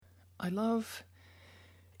I love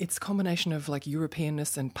its combination of like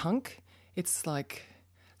Europeanness and punk. It's like,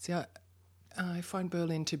 see, I find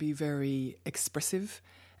Berlin to be very expressive,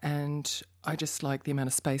 and I just like the amount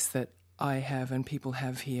of space that I have and people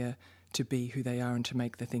have here to be who they are and to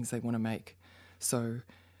make the things they want to make. So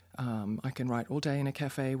I can write all day in a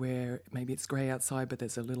cafe where maybe it's grey outside, but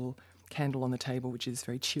there's a little candle on the table which is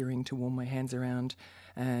very cheering to warm my hands around,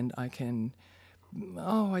 and I can...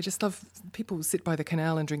 Oh, I just love people who sit by the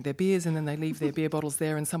canal and drink their beers, and then they leave their beer bottles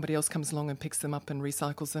there and somebody else comes along and picks them up and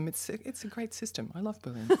recycles them. It's a great system. I love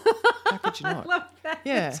Berlin. How could you not? I love that.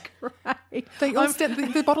 Yeah. That's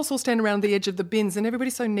great. The bottles all stand around the edge of the bins and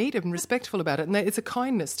everybody's so neat and respectful about it. And it's a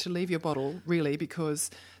kindness to leave your bottle, really,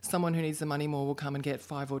 because someone who needs the money more will come and get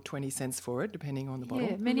 5 or 20 cents for it, depending on the bottle.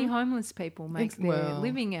 Yeah, many homeless people make their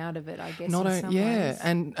living out of it, I guess, ways.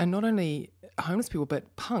 And not only homeless people,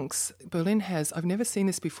 but punks. Berlin has, I've never seen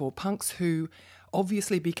this before, punks who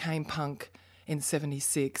obviously became punk in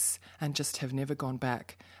 76 and just have never gone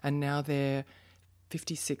back. And now they're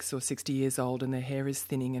 56 or 60 years old and their hair is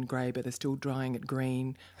thinning and grey, but they're still drying it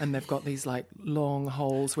green. And they've got these like long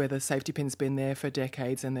holes where the safety pin's been there for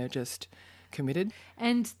decades and they're just committed.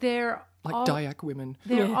 And they're... Like Dayak women.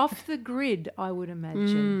 They're off the grid, I would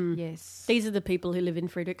imagine. Yes. These are the people who live in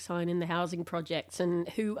Friedrichshain in the housing projects and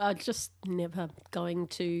who are just never going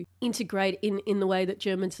to integrate in the way that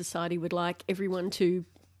German society would like everyone to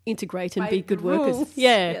integrate and be good workers.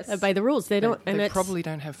 Yeah, obey the rules. They probably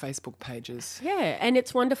don't have Facebook pages. Yeah, and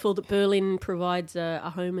it's wonderful that Berlin provides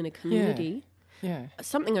a home and a community. Yeah.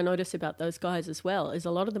 Something I notice about those guys as well is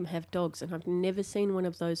a lot of them have dogs, and I've never seen one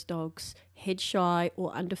of those dogs head shy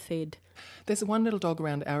or underfed. There's one little dog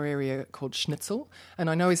around our area called Schnitzel, and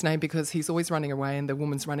I know his name because he's always running away and the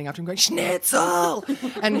woman's running after him going, Schnitzel!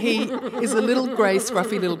 And he is a little grey,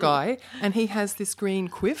 scruffy little guy, and he has this green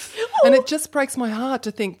quiff. And it just breaks my heart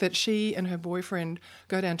to think that she and her boyfriend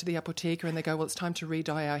go down to the apotheker and they go, well, it's time to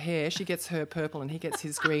re-dye our hair. She gets her purple and he gets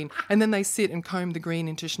his green. And then they sit and comb the green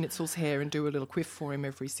into Schnitzel's hair and do a little quiff for him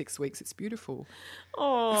every 6 weeks. It's beautiful.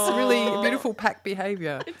 Oh, it's really beautiful pack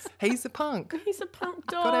behaviour. He's a punk. He's a punk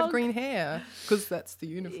dog. Got to have green hair because that's the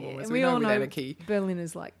uniform. Yeah, as we know all with know anarchy.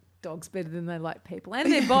 Berliners like dogs better than they like people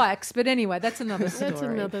and their bikes. But anyway, that's another story. That's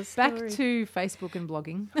another story. Back to Facebook and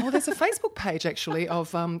blogging. Oh, there's a Facebook page actually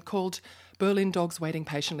of called Berlin Dogs Waiting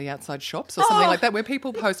Patiently Outside Shops or something like that, where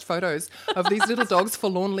people post photos of these little dogs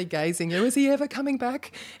forlornly gazing. Is he ever coming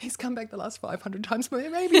back? He's come back the last 500 times, but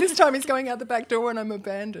maybe this time he's going out the back door and I'm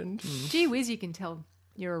abandoned. Gee whiz, you can tell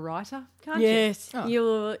you're a writer, can't you? Yes,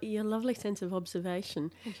 your lovely sense of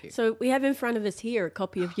observation. Thank you. So we have in front of us here a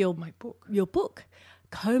copy of your book. Your book,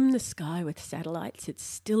 Comb the Sky with Satellites, It's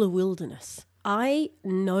Still a Wilderness. I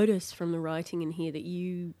notice from the writing in here that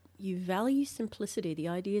you value simplicity. The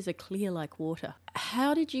ideas are clear like water.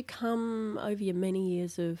 How did you come over your many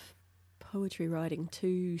years of poetry writing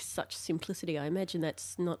to such simplicity? I imagine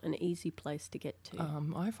that's not an easy place to get to.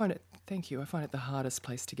 I find it the hardest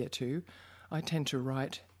place to get to. I tend to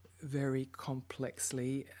write very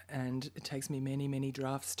complexly and it takes me many, many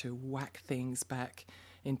drafts to whack things back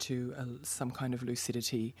into some kind of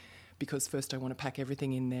lucidity, because first I want to pack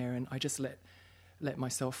everything in there and I just let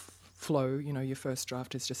myself flow. You know, your first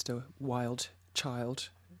draft is just a wild child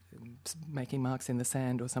making marks in the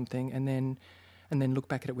sand or something, and then look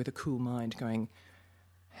back at it with a cool mind going,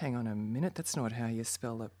 hang on a minute, that's not how you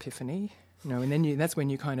spell epiphany. And then that's when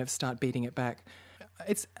you kind of start beating it back.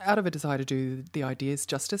 It's out of a desire to do the ideas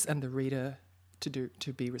justice and the reader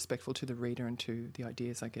to be respectful to the reader and to the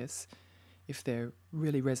ideas, I guess. If they're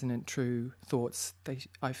really resonant, true thoughts,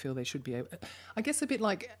 I feel they should be able... I guess a bit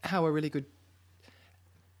like how a really good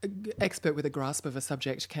expert with a grasp of a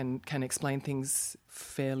subject can explain things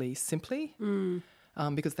fairly simply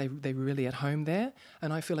because they're really at home there.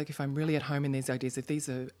 And I feel like if I'm really at home in these ideas, if these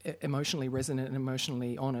are emotionally resonant and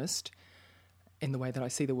emotionally honest in the way that I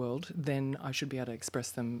see the world, then I should be able to express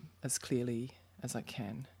them as clearly as I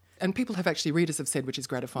can. And readers have said, which is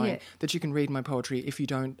gratifying, that you can read my poetry if you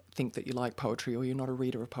don't think that you like poetry or you're not a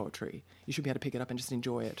reader of poetry. You should be able to pick it up and just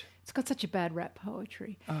enjoy it. It's got such a bad rap,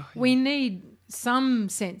 poetry. Oh, yeah. We need some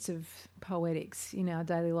sense of poetics in our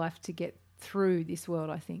daily life to get through this world,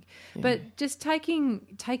 I think. Yeah. But just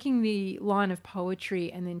taking the line of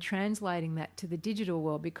poetry and then translating that to the digital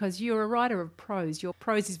world, because you're a writer of prose. Your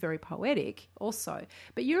prose is very poetic also,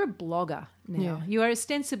 but you're a blogger now. Yeah. You are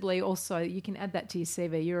ostensibly also, you can add that to your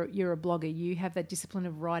CV, you're a blogger. You have that discipline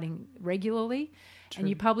of writing regularly. True. And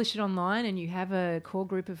you publish it online and you have a core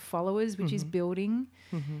group of followers, which is building.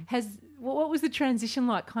 Mm-hmm. What was the transition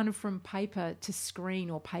like, kind of from paper to screen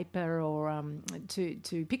or paper or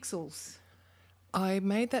to pixels? I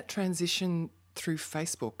made that transition through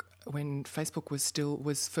Facebook. when Facebook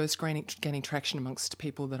was first gaining traction amongst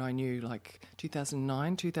people that I knew, like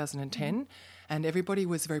 2009, 2010, and everybody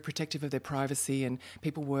was very protective of their privacy, and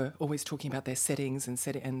people were always talking about their settings and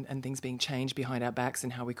things being changed behind our backs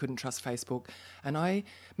and how we couldn't trust Facebook. And I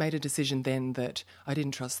made a decision then that I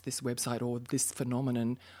didn't trust this website or this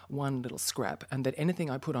phenomenon one little scrap, and that anything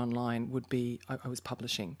I put online would be I was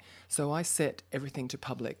publishing. So I set everything to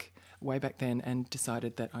public way back then and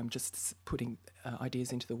decided that I'm just putting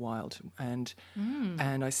ideas into the wild. And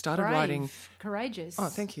I started writing. Courageous. Oh,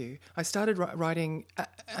 thank you. I started writing,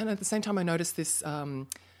 and at the same time I noticed this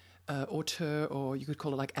auteur, or you could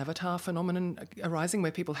call it like avatar phenomenon arising,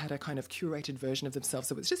 where people had a kind of curated version of themselves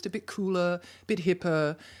that was just a bit cooler, a bit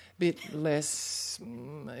hipper, a bit less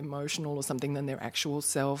emotional or something than their actual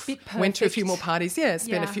self. Went to a few more parties,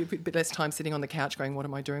 spent a bit less time sitting on the couch going, what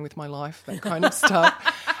am I doing with my life? That kind of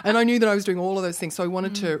stuff. And I knew that I was doing all of those things, so I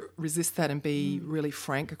wanted to resist that and be really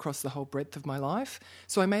frank across the whole breadth of my life.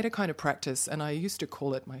 So I made a kind of practice, and I used to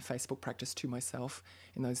call it my Facebook practice to myself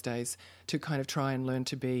in those days, to kind of try and learn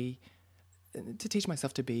to teach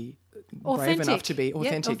myself to be authentic. brave enough to be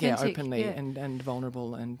authentic, authentic, openly and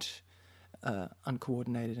vulnerable and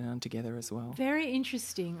uncoordinated and untogether as well. Very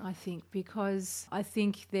interesting, I think, because I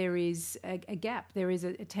think there is a gap. There is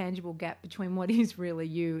a tangible gap between what is really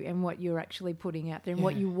you and what you're actually putting out there, and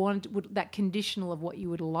what you want, that conditional of what you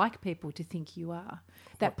would like people to think you are.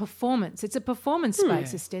 That performance. It's a performance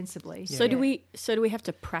space, ostensibly. Yeah. So do we have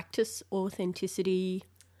to practice authenticity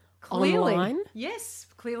Clearly. online? Yes,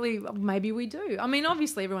 clearly, maybe we do. I mean,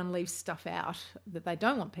 obviously everyone leaves stuff out that they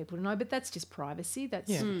don't want people to know, but that's just privacy.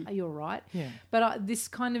 That's you're right. Yeah. But this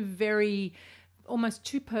kind of very almost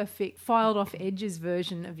too perfect, filed off edges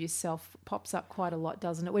version of yourself pops up quite a lot,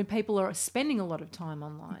 doesn't it? When people are spending a lot of time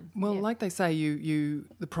online. Well, like they say,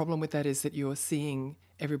 the problem with that is that you're seeing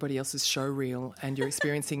everybody else's show reel and you're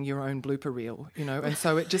experiencing your own blooper reel, and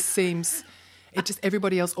so it just seems...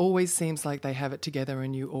 everybody else always seems like they have it together,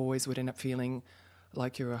 and you always would end up feeling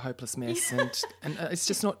like you're a hopeless mess, and it's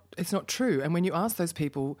just not true. And when you ask those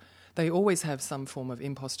people, they always have some form of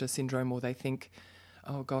imposter syndrome, or they think,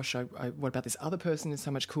 oh gosh, what about this other person who's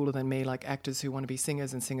so much cooler than me, like actors who want to be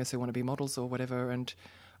singers and singers who want to be models or whatever. And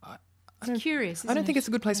I don't think it's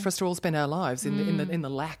a good place for us to all spend our lives in the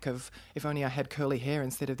lack of, if only I had curly hair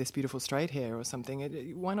instead of this beautiful straight hair or something.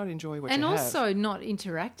 Why not enjoy what you have? And also not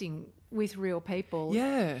interacting with real people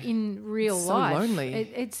in real so life. Lonely.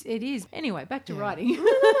 It is. Anyway, back to writing.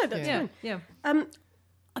 No, that's fine. Yeah.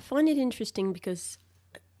 I find it interesting because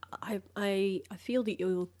I feel that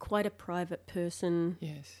you're quite a private person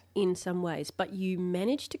in some ways, but you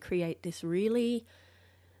managed to create this really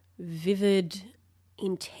vivid,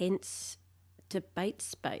 intense debate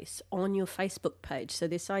space on your Facebook page. So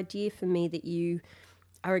this idea for me that you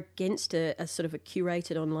are against a sort of a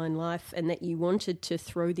curated online life, and that you wanted to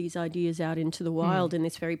throw these ideas out into the wild in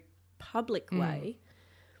this very public way.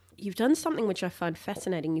 You've done something which I find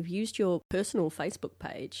fascinating. You've used your personal Facebook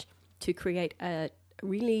page to create a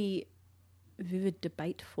really vivid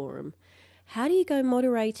debate forum. How do you go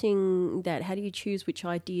moderating that? How do you choose which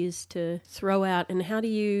ideas to throw out, and how do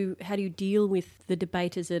you deal with the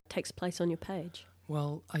debate as it takes place on your page?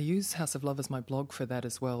 Well, I use House of Love as my blog for that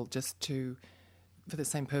as well, for the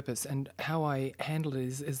same purpose. And how I handle it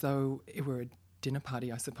is as though it were a dinner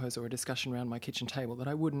party, I suppose, or a discussion around my kitchen table, that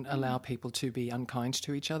I wouldn't allow people to be unkind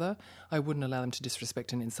to each other. I wouldn't allow them to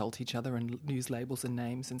disrespect and insult each other and use labels and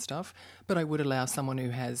names and stuff. But I would allow someone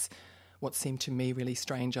who has what seemed to me really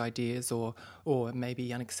strange ideas or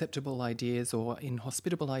maybe unacceptable ideas or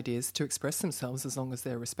inhospitable ideas to express themselves, as long as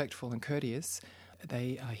they're respectful and courteous.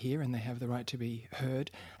 They are here and they have the right to be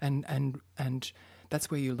heard. And that's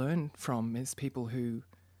where you learn from, is people who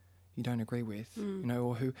you don't agree with,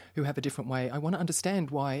 or who have a different way. I want to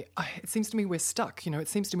understand why. It seems to me we're stuck. It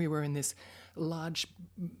seems to me we're in this large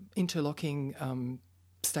interlocking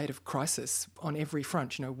state of crisis on every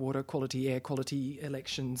front. Water quality, air quality,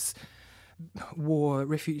 elections, war,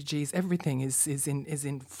 refugees. Everything is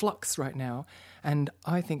in flux right now. And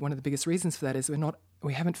I think one of the biggest reasons for that is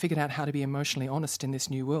we haven't figured out how to be emotionally honest in this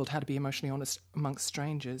new world, how to be emotionally honest amongst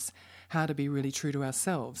strangers, how to be really true to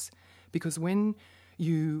ourselves. Because when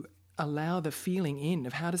you allow the feeling in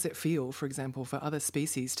of how does it feel, for example, for other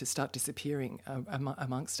species to start disappearing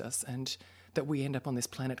amongst us, and that we end up on this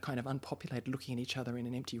planet kind of unpopulated, looking at each other in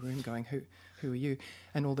an empty room going, who are you?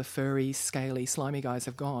 And all the furry, scaly, slimy guys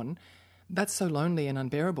have gone. That's so lonely and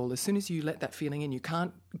unbearable. As soon as you let that feeling in, you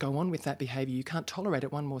can't go on with that behaviour. You can't tolerate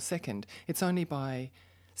it one more second. It's only by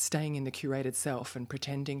staying in the curated self and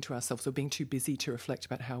pretending to ourselves, or being too busy to reflect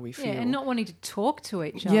about how we feel. Yeah, and not wanting to talk to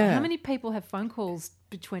each other. Yeah. How many people have phone calls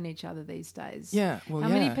between each other these days. Yeah, well, How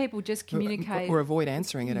many people just communicate or avoid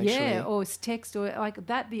answering it, actually. Yeah, or text, or like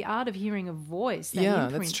that. The art of hearing a voice. That yeah,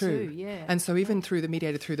 imprint that's true. Too, yeah, and so even through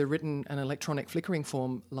the written and electronic flickering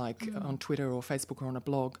form, like on Twitter or Facebook or on a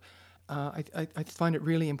blog, I find it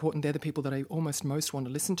really important. They're the people that I almost most want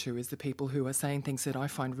to listen to, is the people who are saying things that I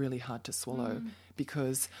find really hard to swallow,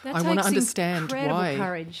 because that I want to takes understand incredible why.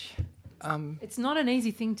 Courage. It's not an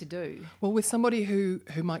easy thing to do. Well, with somebody who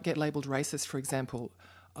might get labelled racist, for example,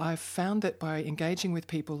 I've found that by engaging with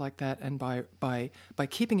people like that and by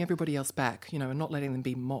keeping everybody else back, and not letting them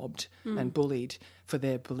be mobbed and bullied for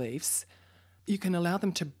their beliefs, you can allow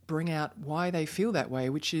them to bring out why they feel that way,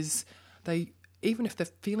 which is even if the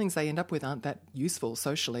feelings they end up with aren't that useful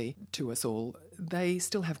socially to us all, they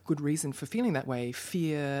still have good reason for feeling that way.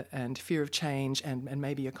 Fear of change and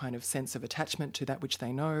maybe a kind of sense of attachment to that which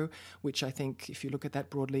they know, which I think if you look at that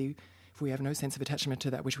broadly, if we have no sense of attachment to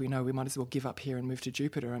that which we know, we might as well give up here and move to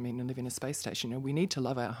Jupiter, and live in a space station. We need to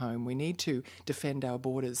love our home. We need to defend our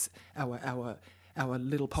borders, our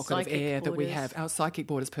little pocket Psychic of air borders. that we have, our psychic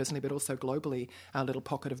borders personally, but also globally, our little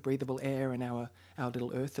pocket of breathable air and our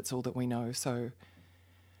little earth, that's all that we know. So,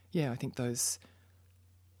 yeah, I think those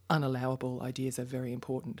unallowable ideas are very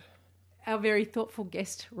important. Our very thoughtful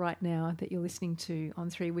guest right now that you're listening to on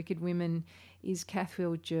Three Wicked Women is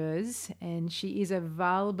Cathoel Jorss, and she is a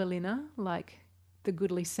Waal Berliner, like the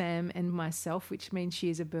goodly Sam and myself, which means she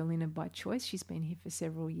is a Berliner by choice. She's been here for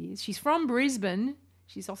several years. She's from Brisbane.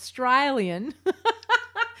 She's Australian,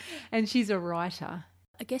 and she's a writer.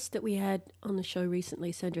 A guest that we had on the show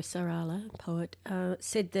recently, Sandra Sarala, poet,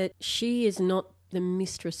 said that she is not the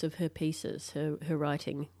mistress of her pieces, her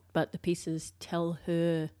writing, but the pieces tell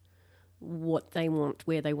her what they want,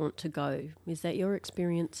 where they want to go. Is that your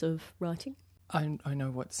experience of writing? I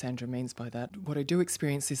know what Sandra means by that. What I do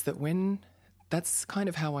experience is that that's kind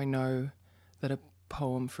of how I know that a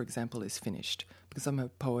poem, for example, is finished. Because I'm a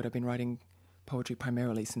poet, I've been writing poetry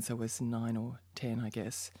primarily since I was 9 or 10, I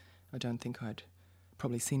guess. I don't think I'd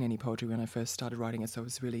probably seen any poetry when I first started writing it, so it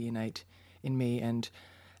was really innate in me. And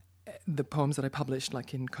the poems that I published,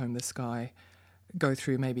 like in Comb the Sky, go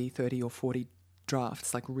through maybe 30 or 40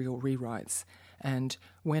 drafts, like real rewrites. And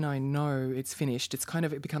when I know it's finished,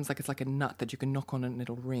 it becomes like it's like a nut that you can knock on and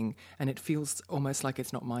it'll ring, and it feels almost like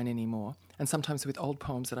it's not mine anymore. And sometimes with old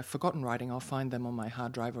poems that I've forgotten writing, I'll find them on my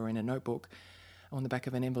hard drive or in a notebook on the back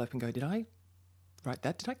of an envelope and go, did I write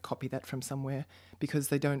that? Did I copy that from somewhere? Because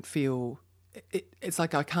they don't feel... It's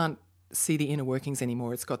like I can't see the inner workings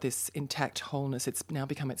anymore. It's got this intact wholeness. It's now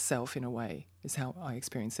become itself in a way, is how I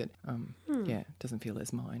experience it. Yeah, it doesn't feel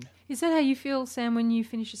as mine. Is that how you feel, Sam, when you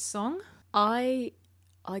finish a song? I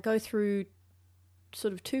go through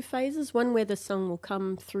sort of two phases. One where the song will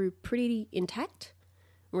come through pretty intact,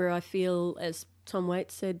 where I feel, as Tom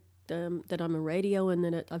Waits said, that I'm a radio and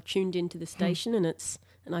that I've tuned into the station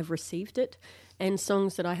and I've received it. And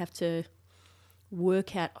songs that I have to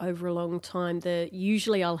work at over a long time.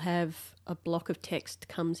 Usually I'll have a block of text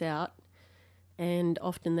comes out, and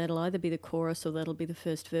often that'll either be the chorus or that'll be the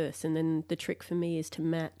first verse. And then the trick for me is to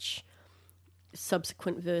match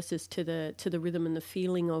subsequent verses to the rhythm and the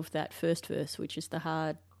feeling of that first verse, which is the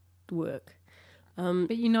hard work.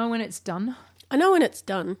 But you know when it's done? I know when it's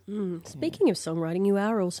done. Speaking of songwriting, you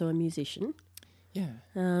are also a musician. Yeah.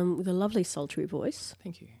 With a lovely sultry voice.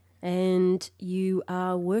 Thank you. And you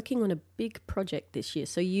are working on a big project this year.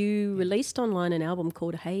 So you released online an album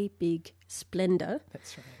called Hey Big Splendor.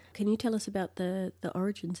 That's right. Can you tell us about the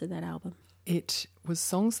origins of that album? It was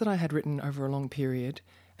songs that I had written over a long period,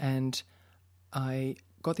 and I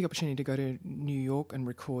got the opportunity to go to New York and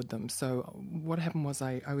record them. So what happened was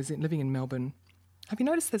I was living in Melbourne. Have you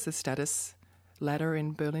noticed there's a status ladder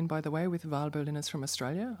in Berlin, by the way, with Waal Berliners from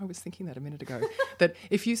Australia? I was thinking that a minute ago. That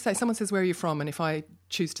if you say, someone says, where are you from? And if I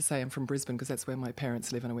choose to say I'm from Brisbane because that's where my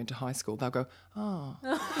parents live and I went to high school, they'll go, oh.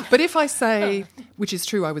 But if I say, which is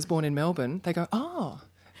true, I was born in Melbourne, they go, oh.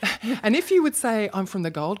 And if you would say I'm from the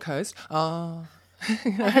Gold Coast, oh.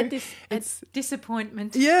 I had this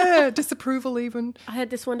disappointment. Yeah, disapproval even. I had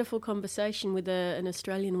this wonderful conversation with an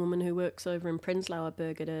Australian woman who works over in Prenzlauer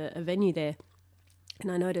Berg at a venue there.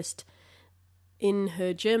 And I noticed in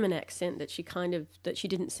her German accent that she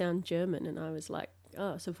didn't sound German, and I was like,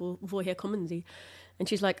 oh, so woher kommen Sie? And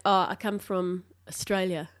she's like, oh, I come from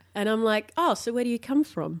Australia. And I'm like, oh, so where do you come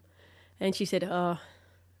from? And she said, oh,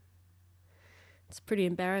 it's pretty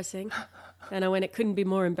embarrassing. And I went, it couldn't be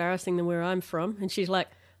more embarrassing than where I'm from. And she's like,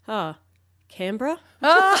 oh, Canberra?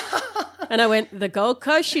 And I went, the Gold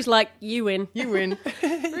Coast? She's like, you win. You win.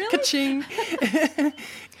 Really? Ka-ching.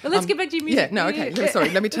 Well, let's get back to your music. Yeah, no, okay. No, sorry,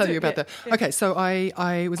 let me tell you about Yeah. that. Okay, so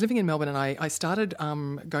I was living in Melbourne and I started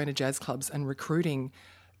going to jazz clubs and recruiting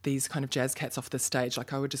these kind of jazz cats off the stage.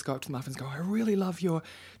 Like I would just go up to them after and go, I really love your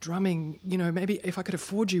drumming. You know, maybe if I could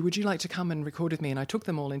afford you, would you like to come and record with me? And I took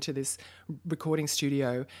them all into this recording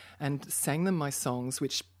studio and sang them my songs,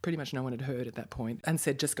 which pretty much no one had heard at that point, and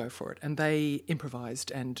said, just go for it. And they improvised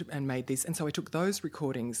and made these. And so I took those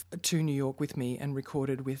recordings to New York with me and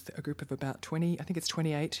recorded with a group of about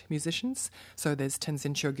 28 musicians. So there's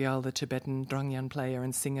Tenzin Chogyal, the Tibetan drangyan player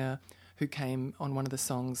and singer, who came on one of the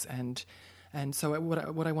songs. And so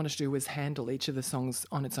what I wanted to do was handle each of the songs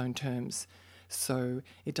on its own terms. So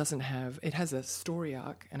it has a story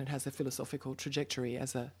arc and it has a philosophical trajectory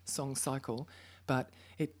as a song cycle, but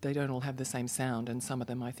they don't all have the same sound, and some of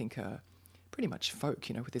them I think are pretty much folk,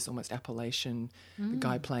 you know, with this almost Appalachian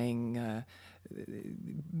guy playing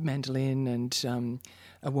mandolin and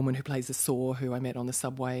a woman who plays a saw who I met on the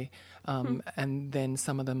subway, and then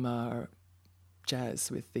some of them are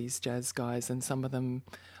jazz with these jazz guys, and some of them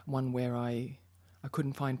one where I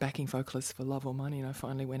couldn't find backing vocalists for love or money, and I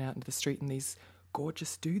finally went out into the street and these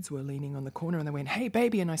gorgeous dudes were leaning on the corner and they went, hey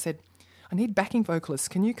baby, and I said, I need backing vocalists,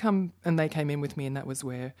 can you come? And they came in with me, and that was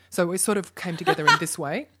where, so it sort of came together in this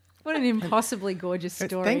way. What an impossibly gorgeous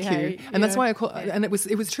story. Thank you. Hey? And that's why I call and it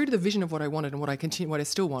was true to the vision of what I wanted and what I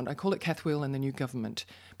still want. I call it Cathoel and the new government,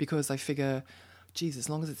 because I figure, geez, as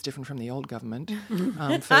long as it's different from the old government,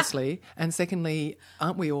 firstly. And secondly,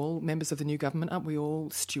 aren't we all members of the new government? Aren't we all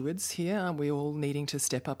stewards here? Aren't we all needing to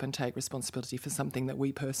step up and take responsibility for something that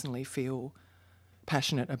we personally feel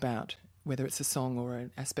passionate about, whether it's a song or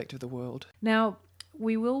an aspect of the world? Now,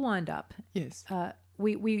 we will wind up. Yes.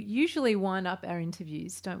 We usually wind up our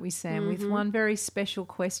interviews, don't we, Sam, with one very special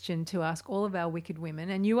question to ask all of our wicked women,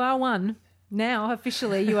 and you are one. Now,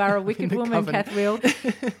 officially, you are a wicked woman, Cathoel.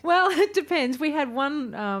 Well, it depends. We had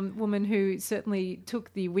one woman who certainly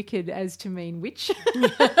took the wicked as to mean witch.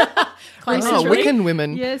 Wiccan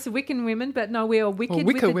women. Yes, Wiccan women, but no, we are wicked. Or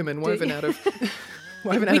wicker women woven out of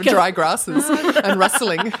dry grasses and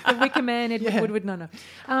rustling. The Wicker Man, Edward Woodward. No.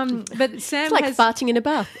 But Sam It's like has farting in a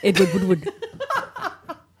bath. Edward Woodward.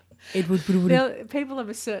 Edward Woodward. Now, people of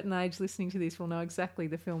a certain age listening to this will know exactly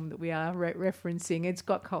the film that we are referencing. It's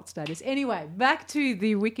got cult status. Anyway, back to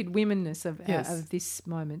the wicked womenness of this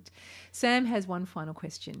moment. Sam has one final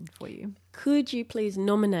question for you. Could you please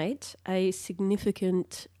nominate a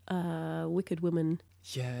significant wicked woman?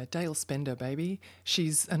 Yeah, Dale Spender, baby.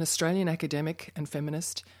 She's an Australian academic and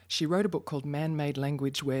feminist. She wrote a book called Man-Made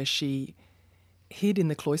Language, where she hid in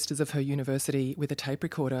the cloisters of her university with a tape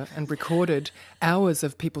recorder and recorded hours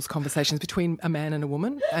of people's conversations between a man and a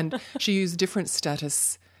woman. And she used different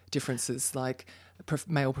status differences, like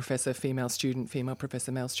male professor, female student, female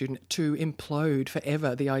professor, male student, to implode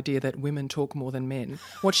forever the idea that women talk more than men.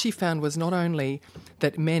 What she found was not only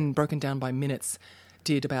that men, broken down by minutes,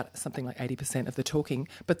 did about something like 80% of the talking,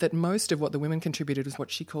 but that most of what the women contributed was what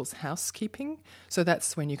she calls housekeeping. So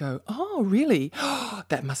that's when you go, oh, really? Oh,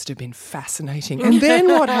 that must have been fascinating. And then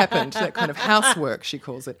what happened? That kind of housework, she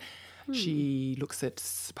calls it. She looks at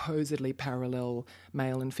supposedly parallel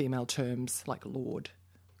male and female terms like Lord,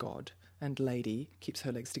 God, and lady, keeps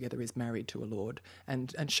her legs together, is married to a lord,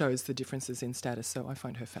 and shows the differences in status. So I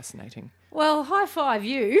find her fascinating. Well, high five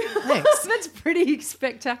you. Thanks. That's pretty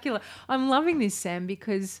spectacular. I'm loving this, Sam,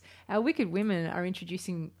 because our wicked women are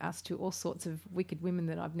introducing us to all sorts of wicked women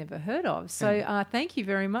that I've never heard of. So thank you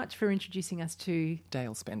very much for introducing us to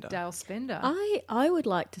Dale Spender. I would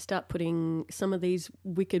like to start putting some of these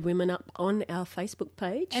wicked women up on our Facebook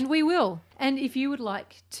page. And we will. And if you would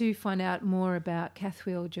like to find out more about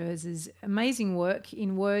Cathoel Jorss's amazing work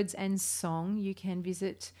in words and song, you can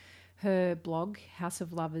visit her blog,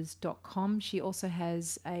 houseoflovers.com. She also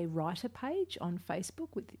has a writer page on Facebook,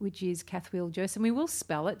 which is Cathoel Jorss, and we will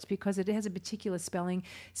spell it because it has a particular spelling.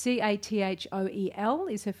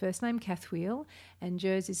 Cathoel is her first name, Cathoel, and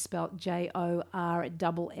Jorss is spelled Jorss.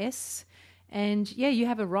 And, yeah, you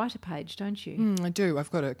have a writer page, don't you? I do. I've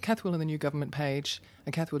got a Cathoel and the New Government page,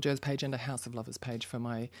 a Cathoel Jorss page, and a House of Lovers page for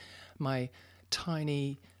my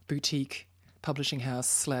tiny boutique publishing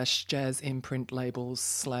house / jazz imprint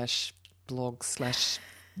labels / blog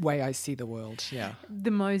 / way I see the world. Yeah.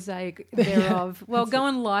 The mosaic thereof. Well, go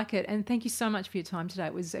and like it. And thank you so much for your time today.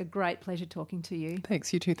 It was a great pleasure talking to you.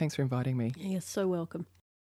 Thanks. You too. Thanks for inviting me. You're so welcome.